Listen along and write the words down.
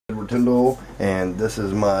Edward Tyndall, and this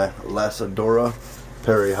is my Lacidora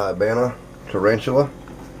perihybana tarantula,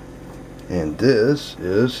 and this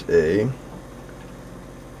is a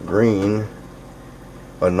green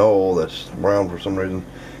anole that's brown for some reason.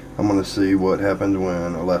 I'm going to see what happens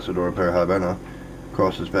when a Lacidora perihybana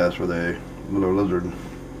crosses paths with a little lizard.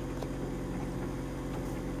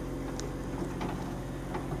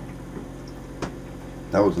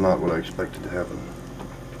 That was not what I expected to happen.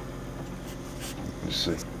 Let's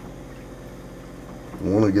see. I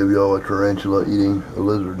want to give y'all a tarantula eating a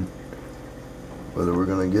lizard. Whether we're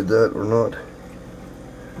going to get that or not,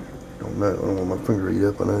 don't know. I don't want my finger to eat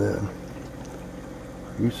up, I know that.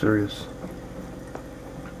 Are you serious?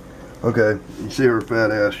 Okay, you see her fat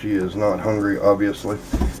ass, she is not hungry, obviously.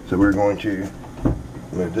 So we're going to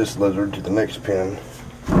move this lizard to the next pen.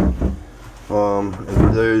 And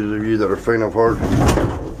for those of you that are faint of heart,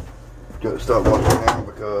 stop watching now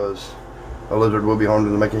because a lizard will be harmed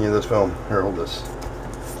in the making of this film. Here, hold this.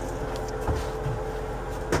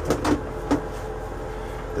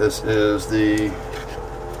 This is the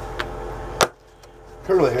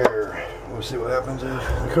curly hair. We'll see what happens if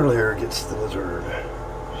the curly hair gets the lizard.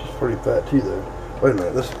 She's pretty fat too, though. Wait a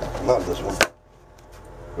minute, not this one.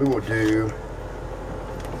 We will do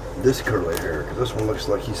this curly hair because this one looks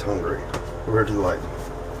like he's hungry. Over here to the light.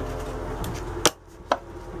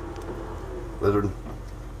 Lizard.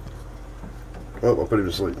 Oh, I'll put him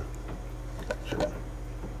to sleep. Shit.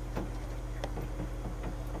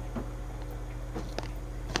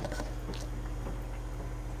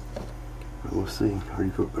 We'll see. Are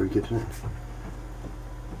you catching it?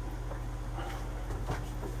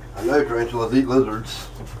 I know tarantulas eat lizards.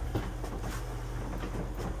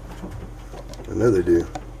 I know they do.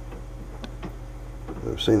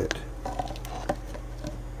 I've seen it.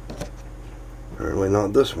 Apparently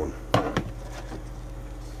not this one.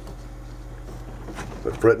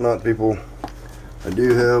 But fret not, people. I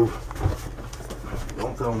do have,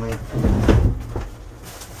 don't tell me,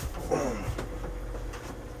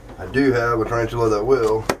 I do have a tarantula that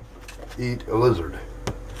will eat a lizard.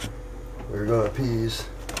 We're going to appease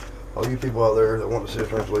all you people out there that want to see a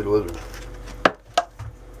tarantula eat a lizard.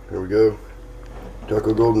 Here we go.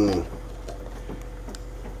 Choco Golden Knee.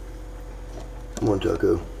 Come on,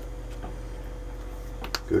 Choco.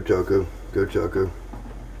 Go Choco, go Choco.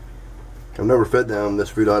 I've never fed them this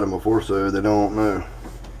food item before, so they don't know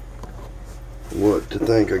what to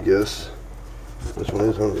think, I guess. This one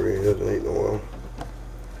is hungry, he hasn't eaten in a while.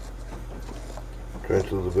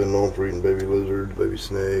 Tarantulas have been known for eating baby lizards, baby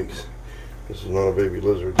snakes. This is not a baby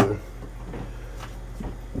lizard though.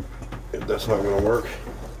 If that's not going to work.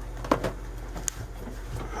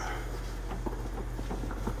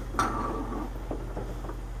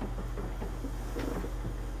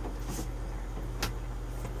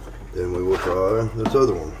 Then we will try this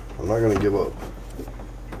other one. I'm not going to give up.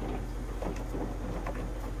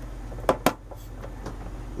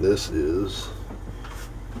 This is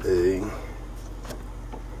a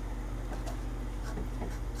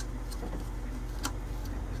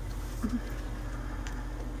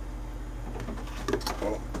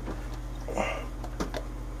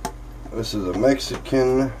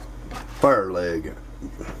Mexican fire leg.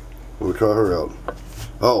 We'll try her out.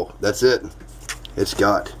 Oh, that's it. It's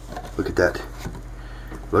got. Look at that.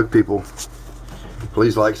 Look, people.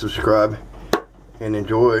 Please like, subscribe, and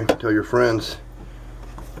enjoy. Tell your friends.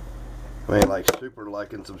 I mean, like, super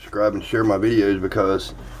like and subscribe and share my videos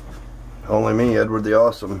because only me, Edward the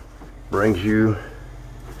Awesome, brings you.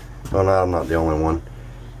 Well, no, I'm not the only one.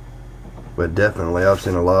 But definitely, I've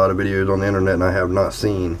seen a lot of videos on the internet and I have not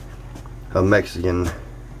seen a Mexican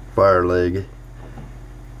fire leg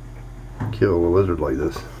kill a lizard like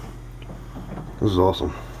this. This is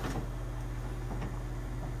awesome.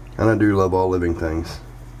 And I do love all living things.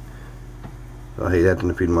 I hate having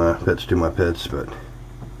to feed my pets to my pets, but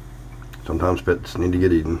sometimes pets need to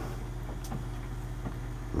get eaten.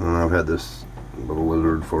 And I've had this little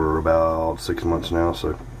lizard for about 6 months now,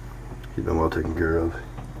 so he's been well taken care of.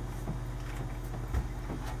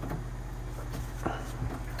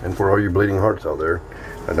 And for all you bleeding hearts out there,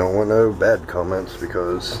 I don't want no bad comments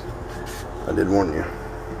because I did warn you.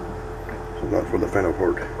 So not for the faint of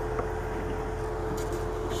heart.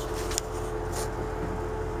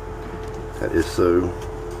 That is so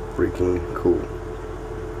freaking cool.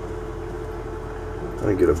 I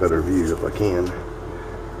can get a better view if I can.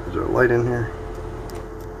 Is there a light in here?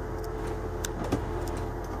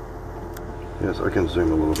 Yes, I can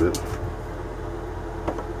zoom a little bit.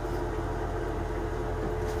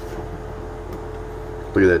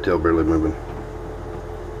 Look at that tail barely moving.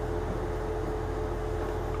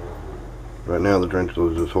 Right now the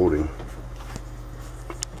tarantula is just holding.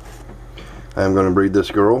 I am going to breed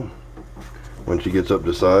this girl. When she gets up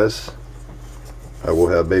to size, I will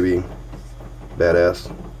have baby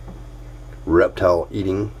badass reptile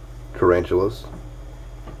eating tarantulas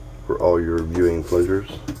for all your viewing pleasures.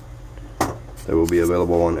 They will be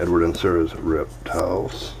available on Edward and Sarah's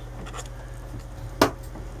Reptiles.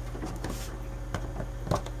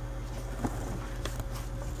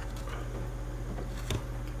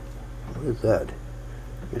 What is that?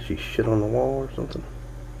 I guess she shit on the wall or something.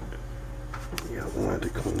 Yeah, we'll have to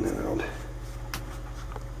clean that out.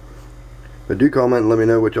 But do comment and let me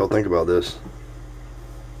know what y'all think about this.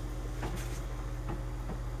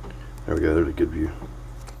 There we go, there's a good view.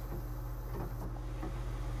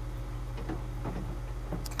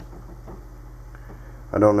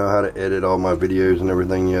 I don't know how to edit all my videos and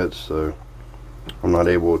everything yet, so I'm not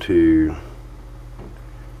able to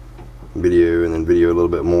video and then video a little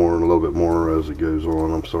bit more and a little bit more as it goes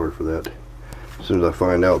on. I'm sorry for that. As soon as I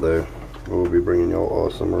find out though, we'll be bringing y'all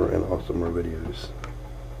awesomer and awesomer videos.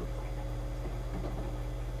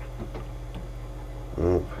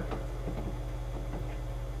 Oh.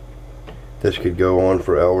 This could go on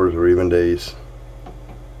for hours or even days.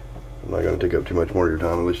 I'm not going to take up too much more of your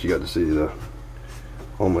time. At least you got to see the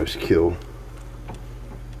almost kill.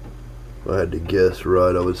 If I had to guess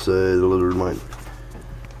right, I would say the lizard might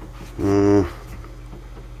I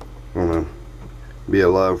don't know, be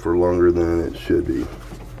alive for longer than it should be.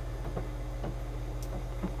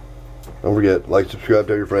 Don't forget, like, subscribe,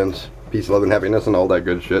 tell your friends. Peace, love, and happiness, and all that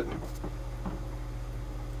good shit.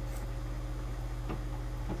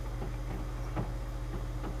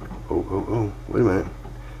 Oh, wait a minute.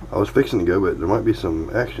 I was fixing to go, but there might be some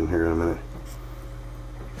action here in a minute.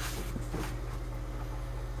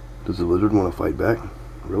 Does the lizard want to fight back?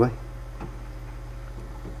 Really?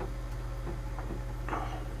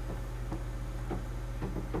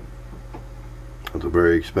 That's a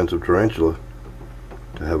very expensive tarantula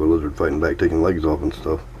to have a lizard fighting back, taking legs off and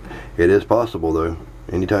stuff. It is possible though.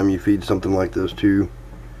 Anytime you feed something like this to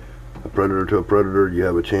a predator, you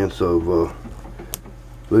have a chance of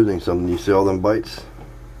losing something. You see all them bites?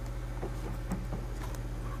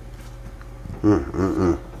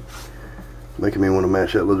 Making me want to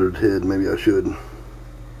mash that lizard's head. Maybe I should.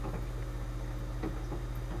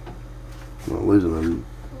 Well, losing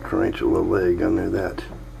a tarantula leg, I know that.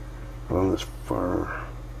 On this far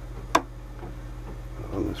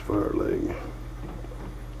leg.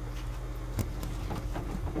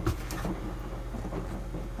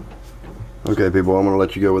 Okay people, I'm going to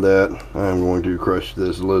let you go with that. I'm going to crush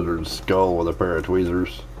this lizard's skull with a pair of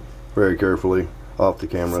tweezers very carefully off the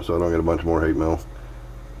camera so I don't get a bunch more hate mail.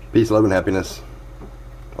 Peace, love, and happiness.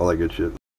 All that good shit.